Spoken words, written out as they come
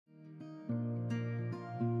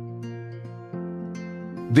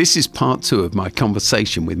This is part 2 of my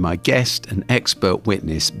conversation with my guest and expert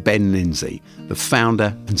witness, Ben Lindsday, the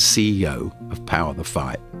founder and CEO of Power the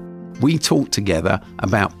Fight. We talked together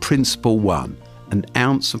about Principle 1, an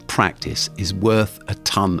ounce of practice is worth a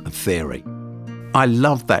ton of theory. I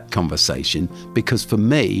love that conversation because for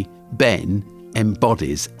me, Ben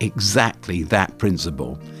embodies exactly that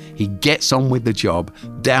principle. He gets on with the job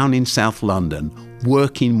down in South London,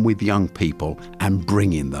 working with young people and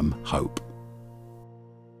bringing them hope.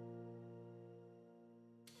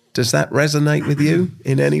 Does that resonate with you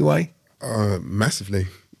in any way? Massively.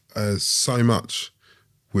 So much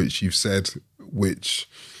which you've said, which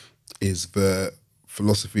is the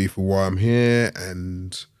philosophy for why I'm here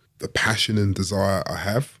and the passion and desire I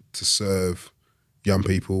have to serve young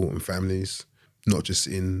people and families, not just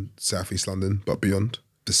in South East London, but beyond.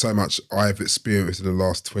 There's so much I've experienced in the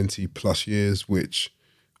last 20 plus years, which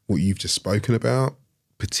what you've just spoken about,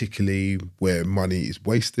 particularly where money is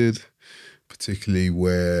wasted, particularly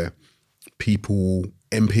where people,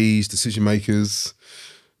 MPs, decision makers,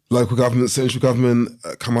 local government, central government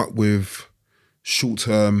come up with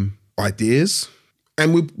short-term ideas.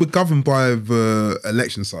 And we're governed by the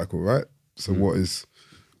election cycle, right? So what is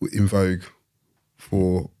in vogue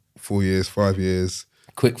for 4 years, 5 years?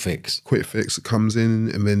 Quick fix. Quick fix that comes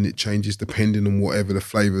in and then it changes depending on whatever the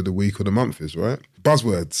flavour of the week or the month is, right?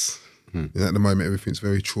 Buzzwords. At the moment, everything's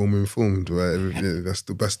very trauma-informed, right? That's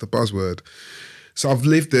the buzzword. So I've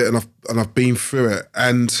lived it and I've been through it.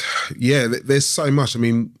 And yeah, there's so much. I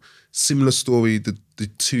mean, similar story, the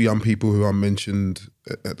 2 young people who I mentioned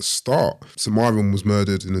at the start. So Myron was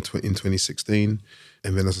murdered in 2016.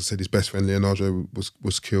 And then, as I said, his best friend Leonardo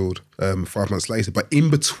was killed 5 months later. But in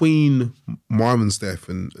between Myron's death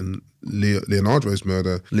and Leonardo's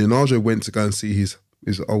murder, Leonardo went to go and see his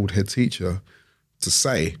old head teacher to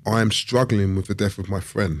say, I am struggling with the death of my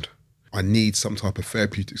friend. I need some type of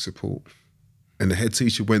therapeutic support. And the head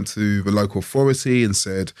teacher went to the local authority and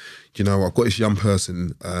said, you know, I've got this young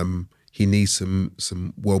person, he needs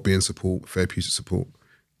some wellbeing support, therapeutic support.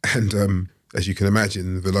 And as you can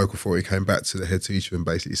imagine, the local authority came back to the head teacher and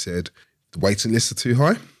basically said, the waiting lists are too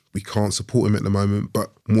high, we can't support him at the moment,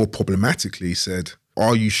 but more problematically said,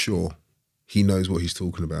 are you sure he knows what he's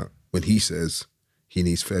talking about when he says he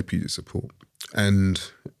needs therapeutic support? And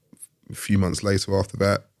a few months later after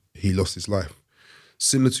that, he lost his life.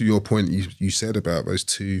 Similar to your point you said about those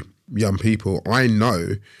 2 young people, I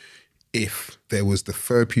know if there was the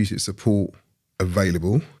therapeutic support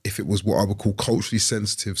available, if it was what I would call culturally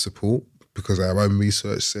sensitive support, because our own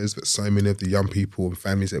research says that so many of the young people and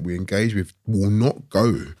families that we engage with will not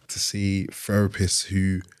go to see therapists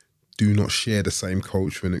who do not share the same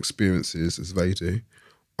culture and experiences as they do,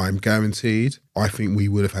 I'm guaranteed, I think we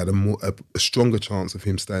would have had a stronger chance of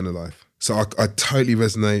him staying alive. So I totally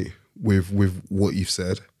resonate with what you've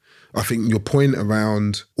said. I think your point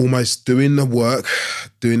around almost doing the work,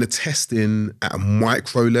 doing the testing at a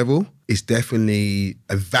micro level is definitely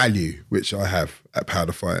a value which I have at Power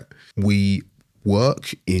the Fight. We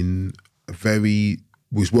work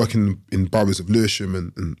was working in boroughs of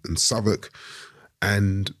Lewisham and Southwark,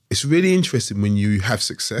 and it's really interesting when you have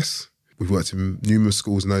success. We've worked in numerous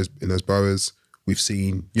schools in those boroughs. We've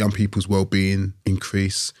seen young people's well-being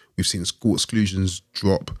increase. We've seen school exclusions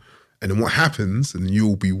drop. And then what happens, and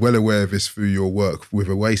you'll be well aware of this through your work with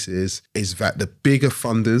Oasis, is that the bigger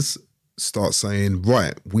funders start saying,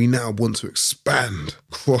 right, we now want to expand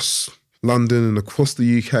across London and across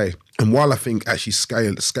the UK. And while I think actually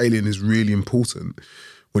scaling is really important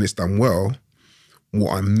when it's done well,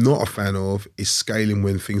 what I'm not a fan of is scaling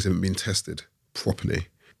when things haven't been tested properly.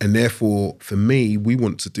 And therefore, for me, we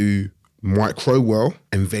want to do micro well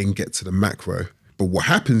and then get to the macro. But what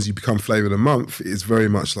happens, you become flavour of the month, is very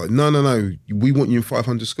much like, no, we want you in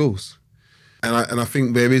 500 schools. And I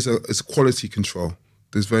think there is it's a quality control.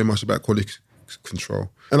 There's very much about quality control.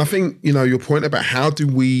 And I think, you know, your point about how do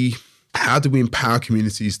we empower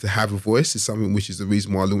communities to have a voice is something which is the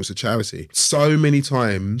reason why I launched a charity. So many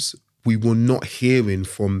times we were not hearing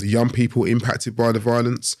from the young people impacted by the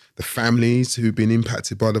violence, the families who've been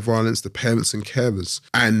impacted by the violence, the parents and carers.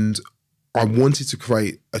 And I wanted to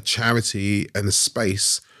create a charity and a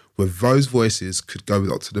space where those voices could go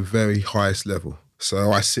up to the very highest level.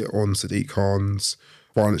 So I sit on Sadiq Khan's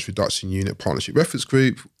Violence Reduction Unit Partnership Reference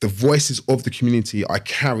Group. The voices of the community I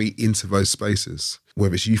carry into those spaces,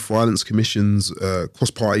 whether it's youth violence commissions,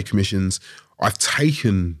 cross-party commissions. I've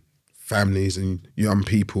taken families and young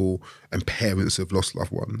people and parents who have lost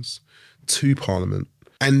loved ones to Parliament.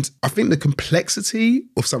 And I think the complexity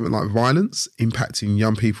of something like violence impacting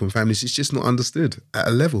young people and families is just not understood at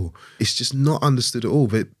a level. It's just not understood at all.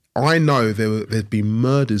 But I know there'd been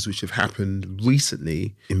murders which have happened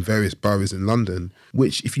recently in various boroughs in London,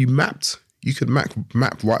 which if you mapped, you could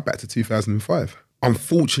map right back to 2005.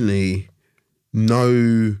 Unfortunately,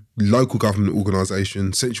 no local government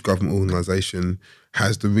organisation, central government organisation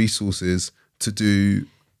has the resources to do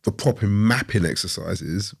the proper mapping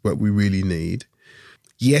exercises that we really need.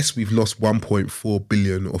 Yes, we've lost 1.4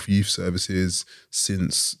 billion of youth services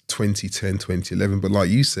since 2010, 2011. But like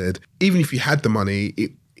you said, even if you had the money,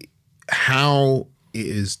 how it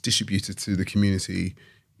is distributed to the community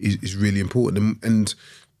is really important. And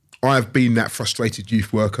I've been that frustrated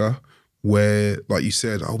youth worker where, like you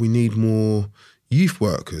said, we need more youth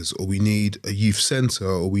workers, or we need a youth centre,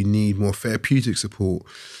 or we need more therapeutic support.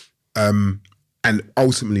 And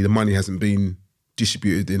ultimately the money hasn't been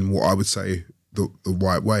distributed in what I would say the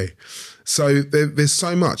right way. So there's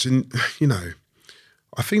so much. And,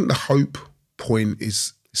 I think the hope point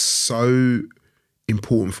is so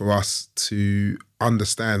important for us to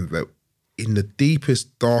understand that in the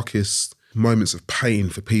deepest, darkest moments of pain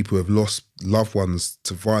for people who have lost loved ones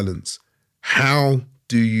to violence, how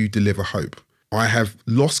do you deliver hope? I have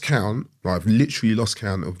lost count, I've literally lost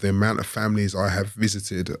count of the amount of families I have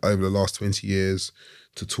visited over the last 20 years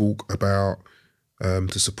to talk about,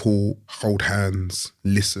 to support, hold hands,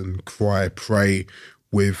 listen, cry, pray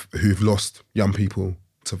with who've lost young people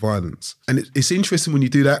to violence. And it's interesting when you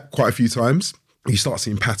do that quite a few times, you start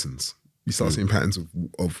seeing patterns. You start seeing patterns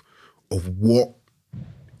of what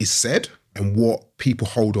is said and what people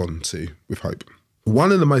hold on to with hope.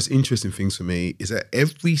 One of the most interesting things for me is that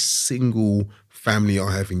every single family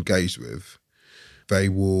I have engaged with, they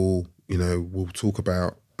will talk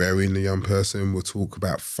about burying the young person, we'll talk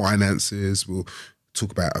about finances, we'll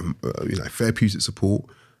talk about therapeutic support.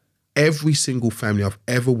 Every single family I've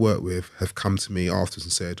ever worked with have come to me afterwards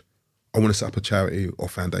and said, I want to set up a charity or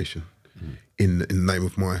foundation in the name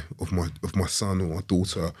of my son or my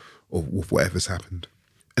daughter or whatever's happened.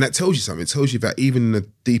 And that tells you something. It tells you that even in the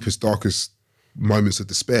deepest, darkest moments of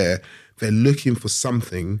despair, they're looking for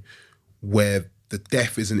something where the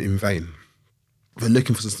death isn't in vain. They're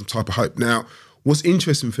looking for some type of hope. Now, what's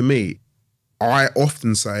interesting for me, I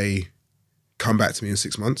often say, come back to me in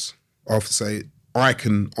 6 months. I often say, I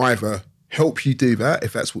can either help you do that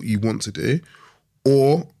if that's what you want to do,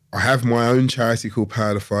 or I have my own charity called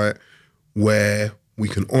Power the Fight, where we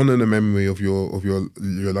can honour the memory of your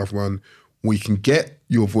loved one. We can get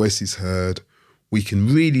your voices heard. We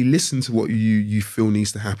can really listen to what you feel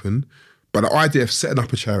needs to happen. But the idea of setting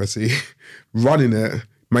up a charity, running it,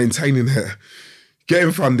 maintaining it,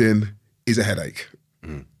 getting funding is a headache.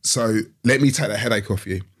 So let me take that headache off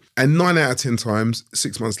you. And 9 out of 10 times,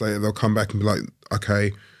 6 months later, they'll come back and be like,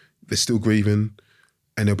 okay, they're still grieving.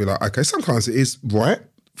 And they'll be like, okay, sometimes it is right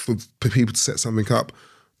for people to set something up.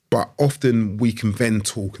 But often we can then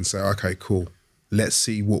talk and say, okay, cool. Let's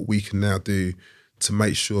see what we can now do to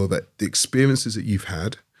make sure that the experiences that you've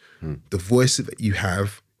had, the voices that you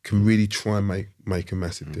have, can really try and make a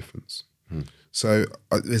massive difference. So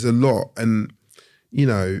there's a lot. And,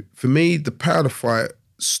 for me, the Power of the Fight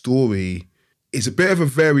story is a bit of a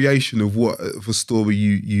variation of a story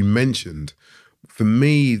you mentioned. For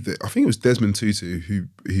me, I think it was Desmond Tutu who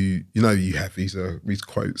you have these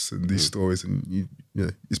quotes and these stories, and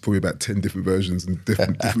it's probably about 10 different versions and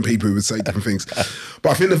different people who would say different things. But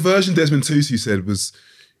I think the version Desmond Tutu said was,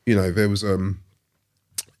 there was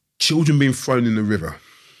children being thrown in the river,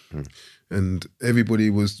 and everybody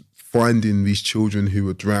was finding these children who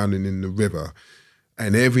were drowning in the river.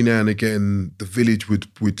 And every now and again, the village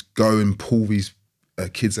would go and pull these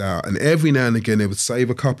kids out. And every now and again, they would save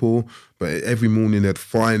a couple, but every morning they'd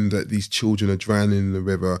find that these children are drowning in the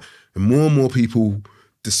river. And more people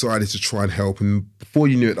decided to try and help. And before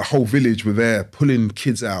you knew it, the whole village were there pulling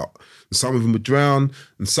kids out. And some of them would drown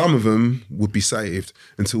and some of them would be saved,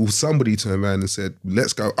 until somebody turned around and said,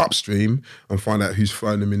 let's go upstream and find out who's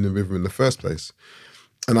thrown them in the river in the first place.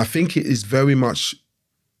 And I think it is very much,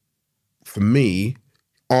 for me,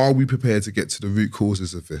 are we prepared to get to the root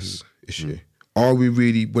causes of this issue? Are we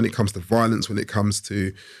really, when it comes to violence, when it comes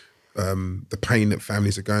to the pain that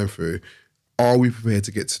families are going through, are we prepared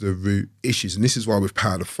to get to the root issues? And this is why with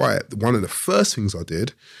Power to Fight, one of the first things I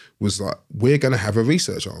did was like, we're going to have a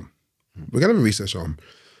research arm. We're going to have a research arm,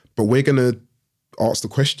 but we're going to ask the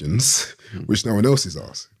questions which no one else is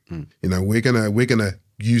asked. We're gonna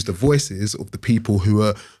use the voices of the people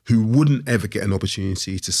who wouldn't ever get an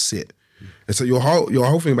opportunity to sit. And so your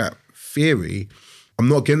whole thing about theory, I'm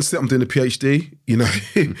not against it. I'm doing a PhD,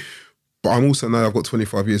 but I'm also know I've got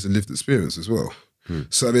 25 years of lived experience as well.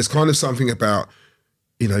 So there's kind of something about,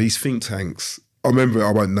 these think tanks. I remember,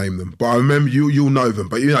 I won't name them, but I remember you'll know them.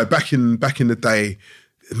 But back in the day,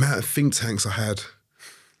 amount of think tanks I had.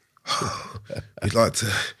 We'd like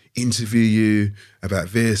to interview you about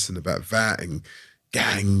this and about that and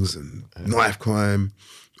gangs and knife crime,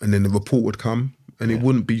 and then the report would come and it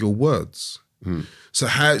wouldn't be your words. So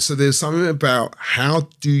there's something about how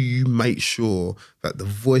do you make sure that the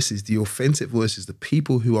voices, the authentic voices, the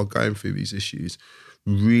people who are going through these issues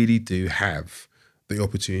really do have the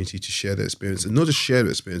opportunity to share their experience, and not just share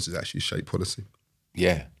their experiences, actually shape policy.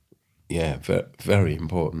 Yeah, very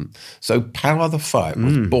important. So Power the Fight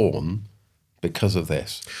was born because of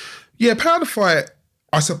this. Yeah, Power the Fight,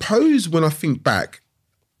 I suppose when I think back,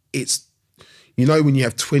 it's, you know, when you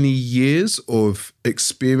have 20 years of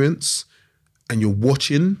experience and you're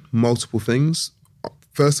watching multiple things,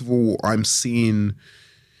 first of all, I'm seeing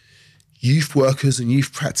youth workers and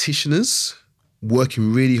youth practitioners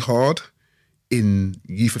working really hard in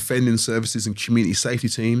youth offending services and community safety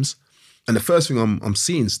teams. And the first thing I'm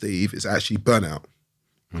seeing, Steve, is actually burnout.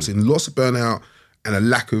 I'm seeing lots of burnout and a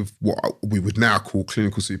lack of what we would now call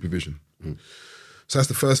clinical supervision. So that's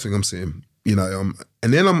the first thing I'm seeing. You know,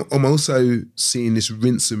 and then I'm also seeing this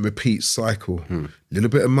rinse and repeat cycle. A little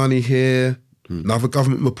bit of money here, another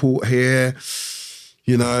government report here.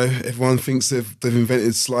 You know, everyone thinks they've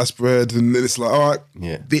invented sliced bread, and then it's like, all right,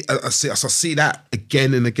 I see that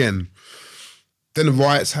again and again. Then the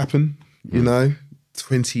riots happen, you know,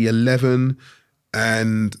 2011,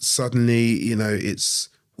 and suddenly, you know,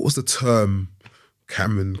 what was the term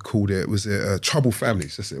Cameron called it? Was it troubled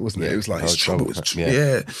families? That's it, wasn't it? It was like, it's trouble.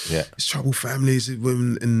 It's troubled families,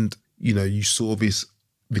 women, and, you know, you saw this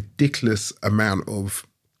ridiculous amount of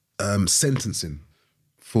sentencing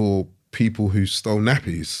for people who stole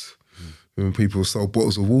nappies, and people stole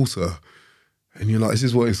bottles of water. And you're like, this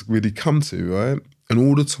is what it's really come to, right? And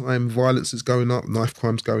all the time, violence is going up, knife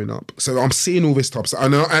crime's going up. So I'm seeing all this type of stuff.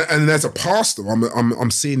 And as a pastor,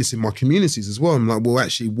 I'm seeing this in my communities as well. I'm like, well,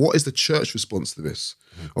 actually, what is the church response to this?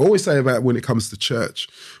 I always say about when it comes to church,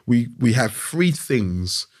 we have three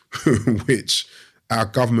things which our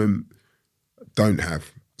government don't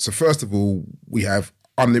have. So first of all, we have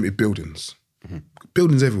unlimited buildings.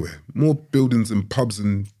 Buildings everywhere. More buildings than pubs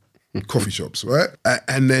and coffee shops, right?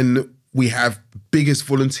 And then we have biggest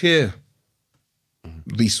volunteer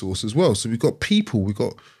resource as well. So we've got people, we've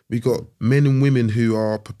got men and women who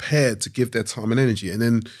are prepared to give their time and energy. And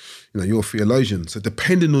then, you know, you're a theologian. So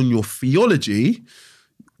depending on your theology,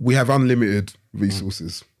 we have unlimited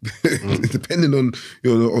resources. Depending on,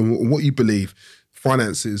 you know, on what you believe.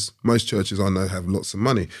 Finances, most churches I know have lots of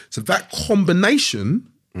money. So that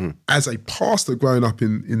combination, as a pastor growing up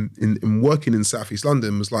in working in South East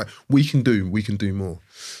London, was like, we can do more.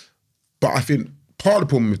 But I think part of the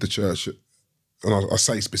problem with the church, and I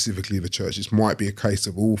say specifically the church, this might be a case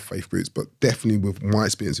of all faith groups, but definitely with my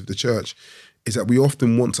experience of the church, is that we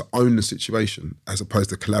often want to own the situation as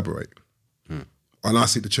opposed to collaborate. And I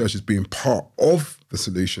see the church as being part of the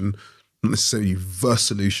solution, not necessarily the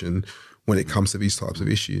solution when it comes to these types of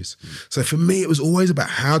issues. So for me, it was always about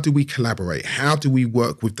how do we collaborate? How do we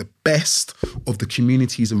work with the best of the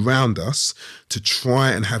communities around us to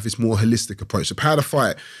try and have this more holistic approach? So Power the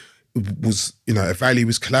Fight was, you know, a value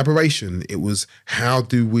was collaboration. It was how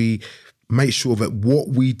do we make sure that what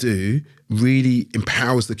we do really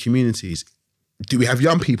empowers the communities? Do we have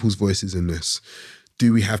young people's voices in this?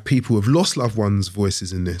 Do we have people who have lost loved ones'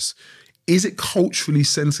 voices in this? Is it culturally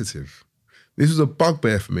sensitive? This was a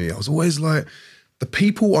bugbear for me. I was always like, the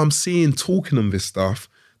people I'm seeing talking on this stuff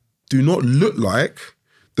do not look like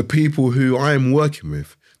the people who I am working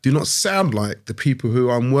with, do not sound like the people who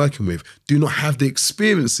I'm working with, do not have the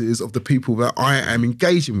experiences of the people that I am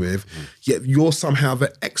engaging with, yet you're somehow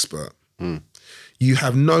the expert. You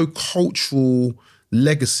have no cultural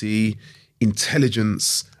legacy,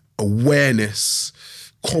 intelligence, awareness,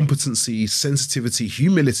 competency, sensitivity,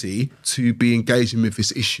 humility to be engaging with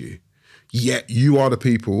this issue. Yet you are the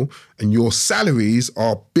people and your salaries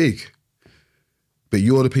are big, but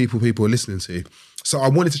you're the people are listening to. So I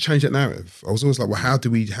wanted to change that narrative. I was always like, well, how do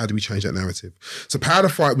we change that narrative? So Power the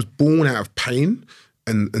Fight was born out of pain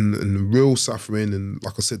and real suffering. And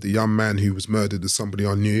like I said, the young man who was murdered is somebody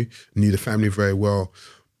I knew the family very well.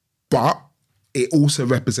 But it also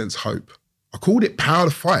represents hope. I called it Power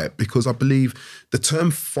the Fight because I believe the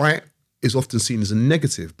term fight is often seen as a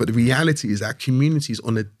negative, but the reality is that communities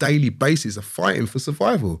on a daily basis are fighting for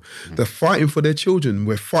survival. They're fighting for their children.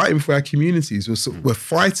 We're fighting for our communities. We're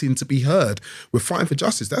fighting to be heard. We're fighting for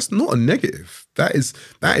justice. That's not a negative. That is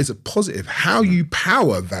a positive. How you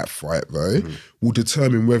power that fight, though, will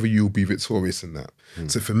determine whether you'll be victorious in that.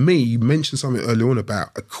 So for me, you mentioned something earlier on about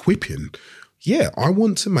equipping. Yeah, I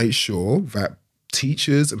want to make sure that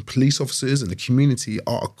teachers and police officers and the community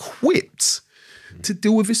are equipped to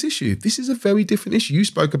deal with this issue. This is a very different issue. You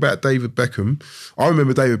spoke about David Beckham. I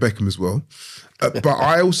remember David Beckham as well. But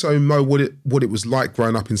I also know what it was like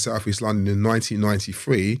growing up in South East London in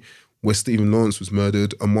 1993, where Stephen Lawrence was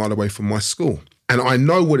murdered a mile away from my school. And I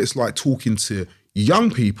know what it's like talking to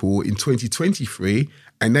young people in 2023,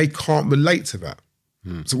 and they can't relate to that.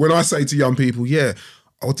 So when I say to young people, yeah,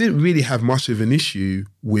 I didn't really have much of an issue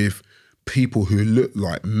with people who look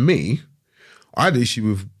like me. I had an issue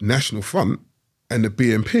with National Front and the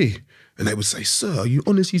BNP. And they would say, sir, are you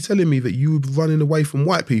honestly telling me that you were running away from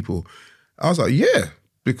white people? I was like, yeah,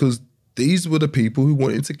 because these were the people who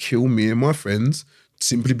wanted to kill me and my friends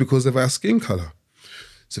simply because of our skin colour.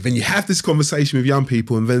 So then you have this conversation with young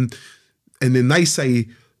people, and then they say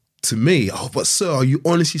to me, oh, but sir, are you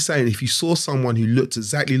honestly saying if you saw someone who looked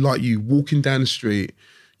exactly like you walking down the street,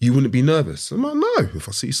 you wouldn't be nervous? I'm like, no. If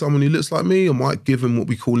I see someone who looks like me, I might give them what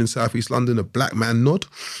we call in South East London a black man nod,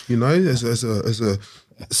 you know, as a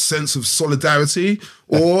sense of solidarity,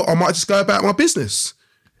 or I might just go about my business.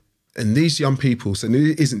 And these young people, so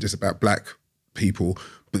it isn't just about black people,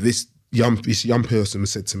 but this young person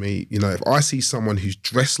said to me, you know, if I see someone who's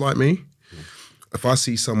dressed like me, if I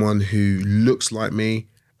see someone who looks like me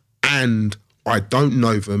and I don't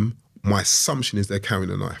know them, my assumption is they're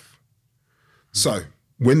carrying a knife. So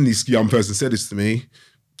when this young person said this to me,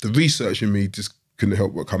 the research in me just couldn't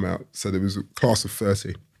help but come out. So there was a class of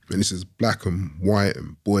 30, and this is black and white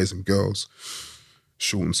and boys and girls,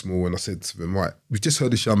 short and small. And I said to them, right, we've just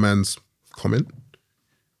heard this young man's comment.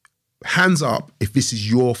 Hands up if this is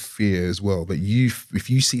your fear as well, that if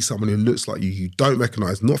you see someone who looks like you don't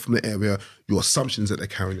recognise, not from the area, your assumption is that they're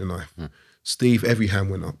carrying a knife. Steve, every hand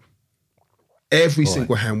went up. Every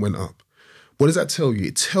single hand went up. What does that tell you?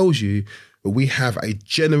 It tells you that we have a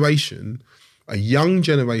generation, a young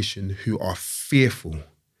generation, who are fearful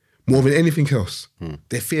more than anything else.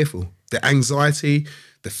 They're fearful. The anxiety,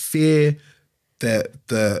 the fear,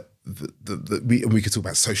 we can talk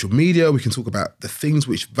about social media, we can talk about the things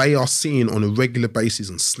which they are seeing on a regular basis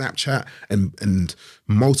on Snapchat and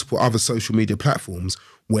multiple other social media platforms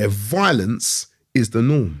where violence is the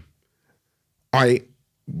norm. I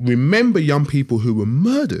remember young people who were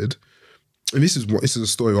murdered, and this is a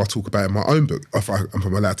story I talk about in my own book, if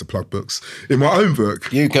I'm allowed to plug books. In my own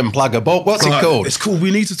book. You can plug a book. What's it called? It's called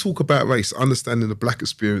We Need to Talk About Race, Understanding the Black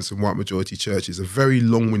Experience in White Majority Churches. A very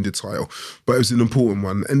long-winded title, but it was an important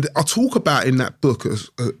one. And I talk about in that book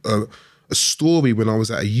a story when I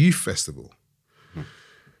was at a youth festival.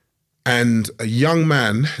 And a young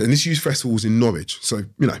man, and this youth festival was in Norwich, so,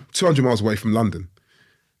 200 miles away from London.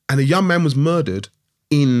 And a young man was murdered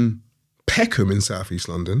in Peckham in South East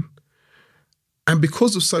London. And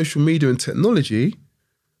because of social media and technology,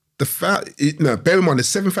 bear in mind, there's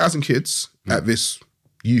 7,000 kids at this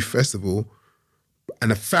youth festival, and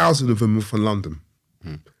 1,000 of them are from London.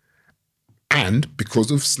 And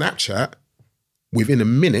because of Snapchat, within a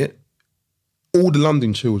minute, all the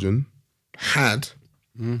London children had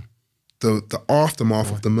the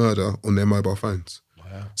aftermath of the murder on their mobile phones.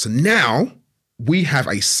 Wow. So now we have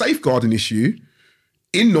a safeguarding issue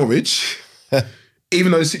in Norwich,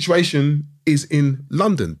 even though the situation is in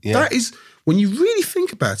London. Yeah. That is, when you really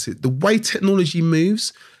think about it, the way technology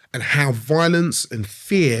moves and how violence and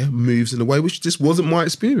fear moves in a way which just wasn't my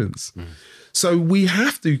experience. So we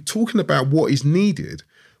have to, talking about what is needed,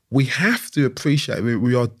 we have to appreciate that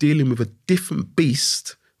we are dealing with a different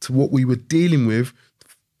beast to what we were dealing with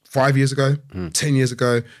 5 years ago, 10 years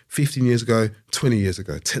ago, 15 years ago, 20 years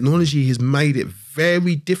ago. Technology has made it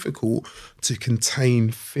very difficult to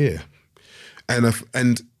contain fear.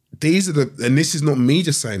 And these are and this is not me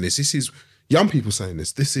just saying this is young people saying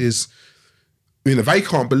this. This is, they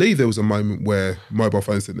can't believe there was a moment where mobile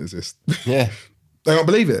phones didn't exist. Yeah. They can't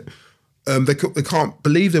believe it. They can't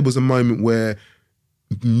believe there was a moment where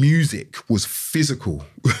music was physical.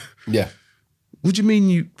 Yeah. What do you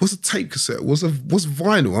mean what's a tape cassette? What's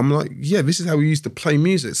vinyl? I'm like, yeah, this is how we used to play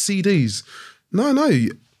music, CDs. No,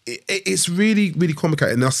 it's really, really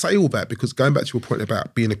complicated. And I say all that because going back to your point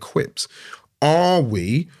about being equipped, are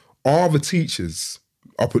the teachers,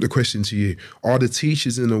 I'll put the question to you, are the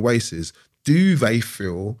teachers in Oasis, do they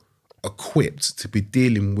feel equipped to be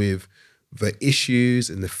dealing with the issues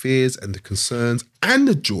and the fears and the concerns and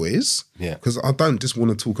the joys? Yeah. Because I don't just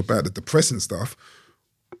want to talk about the depressing stuff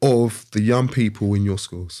of the young people in your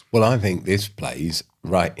schools. Well, I think this plays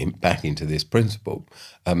back into this principle.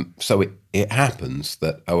 So it happens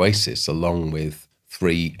that Oasis, along with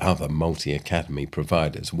 3 other multi-academy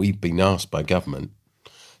providers, we've been asked by government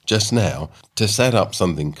just now to set up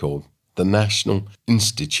something called the National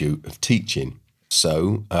Institute of Teaching.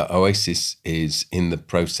 So Oasis is in the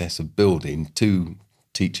process of building 2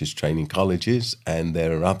 teachers training colleges, and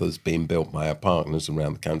there are others being built by our partners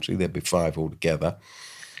around the country. There'll be 5 altogether.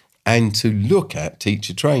 And to look at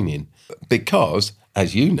teacher training, because,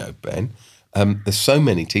 as you know, Ben, there's so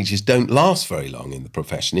many teachers don't last very long in the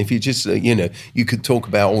profession. If you just, you could talk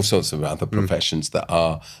about all sorts of other professions that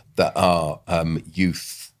are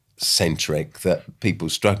youth centric, that people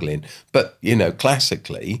struggle in. But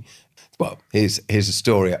classically, well, here's a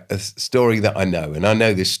story that I know, and I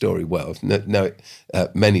know this story well. Know it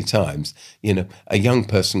many times. A young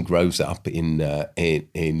person grows up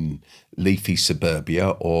in leafy suburbia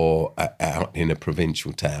or out in a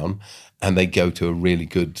provincial town, and they go to a really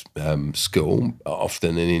good school,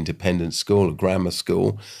 often an independent school, a grammar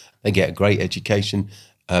school. They get a great education,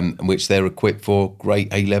 which they're equipped for,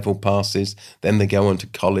 great A-level passes. Then they go on to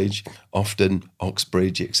college, often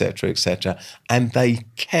Oxbridge, etc., and they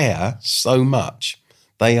care so much.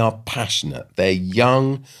 They are passionate. They're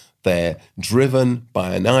young. They're driven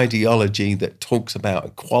by an ideology that talks about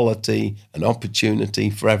equality and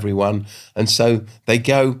opportunity for everyone. And so they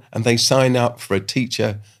go and they sign up for a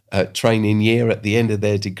teacher training year at the end of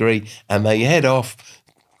their degree, and they head off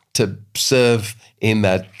to serve in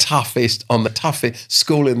the toughest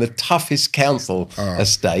school in the toughest council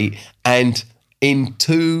estate, and in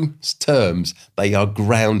 2 terms they are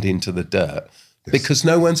ground into the dirt because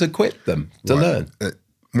no one's equipped them to learn.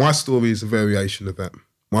 My story is a variation of that.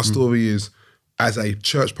 My story is, as a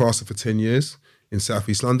church pastor for 10 years in South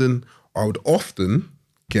East London, I would often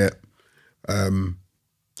get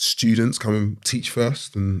students come and teach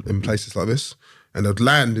first in places like this, and they'd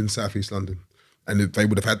land in South East London. And they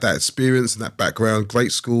would have had that experience and that background,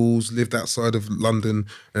 great schools, lived outside of London,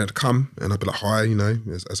 and they'd come and I'd be like, hi,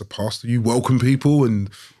 as a pastor, you welcome people and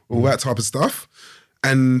all that type of stuff.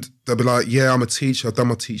 And they'd be like, yeah, I'm a teacher.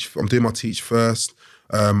 I'm doing my teach first.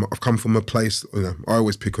 I've come from a place, I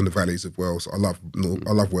always pick on the valleys of Wales. I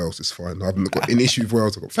love Wales, it's fine. I haven't got an issue with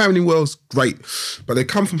Wales. I've got family in Wales, great. But they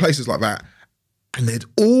come from places like that, and they'd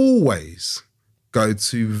always go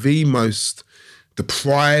to the most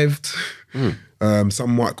deprived,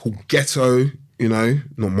 some might call ghetto,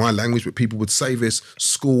 not my language, but people would say this,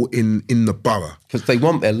 school in the borough. Because they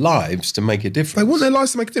want their lives to make a difference. They want their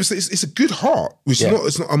lives to make a difference. It's a good heart.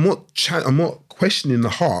 I'm not questioning the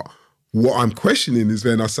heart. What I'm questioning is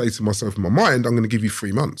then I say to myself in my mind, I'm going to give you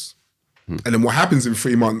 3 months. And then what happens in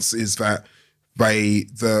 3 months is that they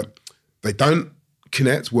don't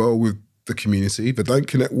connect well with the community. They don't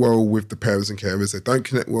connect well with the parents and carers. They don't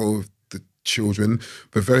connect well with the children.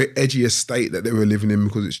 The very edgy estate that they were living in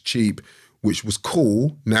because it's cheap, which was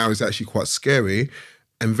cool, now is actually quite scary.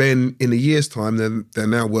 And then in a year's time, they're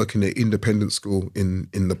now working at independent school in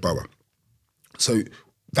the borough. So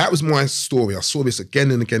that was my story. I saw this again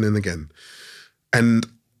and again and again. And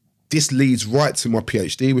this leads right to my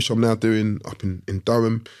PhD, which I'm now doing up in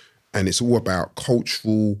Durham. And it's all about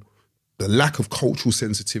the lack of cultural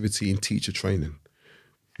sensitivity in teacher training.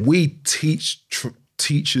 We teach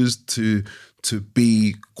teachers to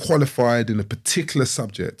be qualified in a particular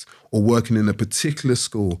subject or working in a particular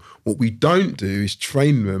school. What we don't do is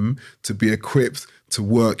train them to be equipped to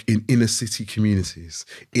work in inner city communities,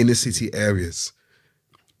 inner city areas.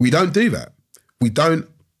 We don't do that. We don't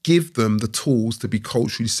give them the tools to be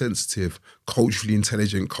culturally sensitive, culturally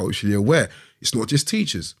intelligent, culturally aware. It's not just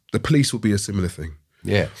teachers. The police will be a similar thing.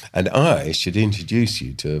 Yeah, and I should introduce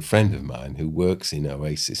you to a friend of mine who works in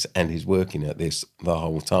Oasis and is working at this the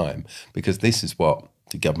whole time, because this is what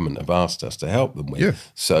the government have asked us to help them with. Yeah.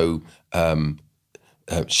 So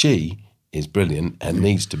she is brilliant and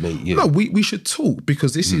needs to meet you. No, we should talk,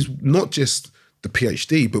 because this is not just the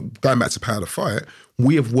PhD, but going back to Power to Fight,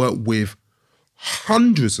 we have worked with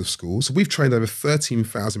hundreds of schools. So we've trained over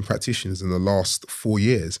 13,000 practitioners in the last 4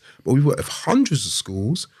 years, but we've worked with hundreds of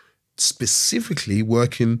schools specifically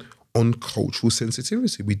working on cultural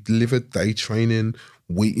sensitivity. We deliver day training.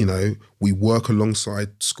 We work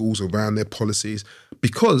alongside schools around their policies,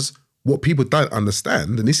 because what people don't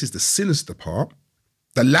understand, and this is the sinister part,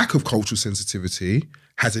 the lack of cultural sensitivity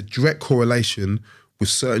has a direct correlation with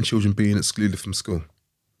certain children being excluded from school.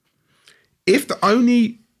 If the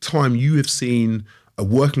only time you have seen a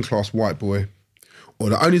working class white boy, or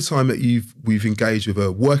the only time that we've engaged with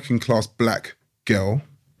a working class black girl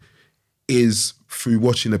is through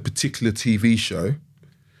watching a particular TV show,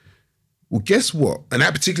 well, guess what? And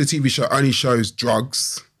that particular TV show only shows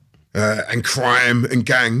drugs and crime and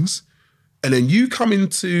gangs. And then you come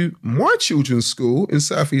into my children's school in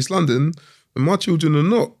South East London, and my children are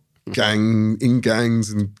not in gangs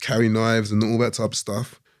and carry knives and all that type of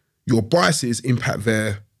stuff. Your biases impact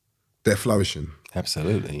their flourishing.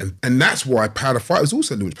 Absolutely. And that's why Power to Fight was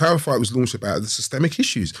also launched. Power to Fight was launched about the systemic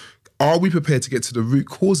issues. Are we prepared to get to the root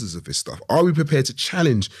causes of this stuff? Are we prepared to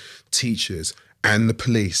challenge teachers and the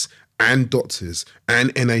police and doctors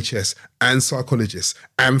and NHS and psychologists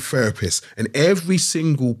and therapists and every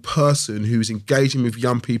single person who's engaging with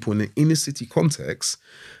young people in an inner city context?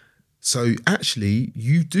 So actually,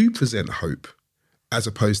 you do present hope as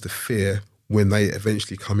opposed to fear when they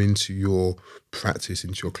eventually come into your practice,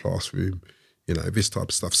 into your classroom, you know, this type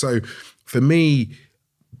of stuff. So for me,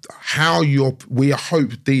 we are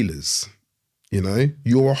hope dealers, you know,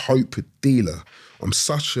 you're a hope dealer. I'm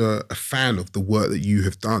such a fan of the work that you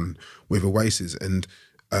have done with Oasis, and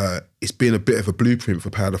it's been a bit of a blueprint for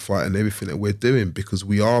Power the Fight and everything that we're doing, because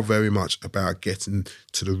we are very much about getting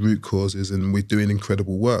to the root causes, and we're doing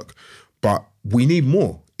incredible work. But we need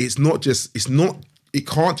more. It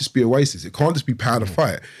can't just be Oasis. It can't just be Power the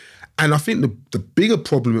Fight. And I think the bigger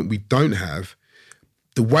problem that we don't have,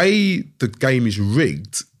 the way the game is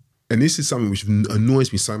rigged, and this is something which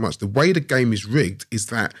annoys me so much, the way the game is rigged is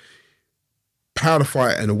that Power the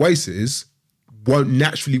Fight and Oasis won't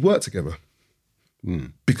naturally work together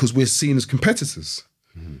because we're seen as competitors.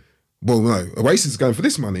 Well, no, Oasis is going for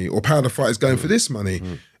this money, or Power the Fight is going for this money,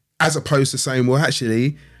 as opposed to saying, well,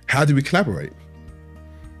 actually, how do we collaborate?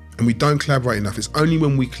 And we don't collaborate enough. It's only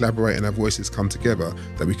when we collaborate and our voices come together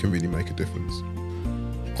that we can really make a difference.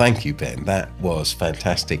 Thank you, Ben. That was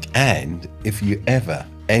fantastic. And if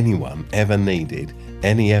anyone ever needed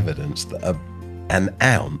any evidence that an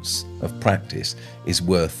ounce of practice is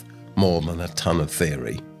worth more than a ton of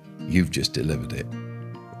theory, you've just delivered it.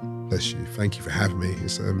 Bless you. Thank you for having me.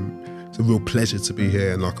 It's a real pleasure to be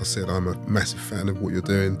here. And like I said, I'm a massive fan of what you're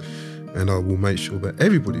doing, and I will make sure that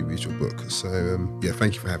everybody reads your book. So yeah,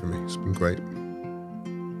 thank you for having me. It's been great.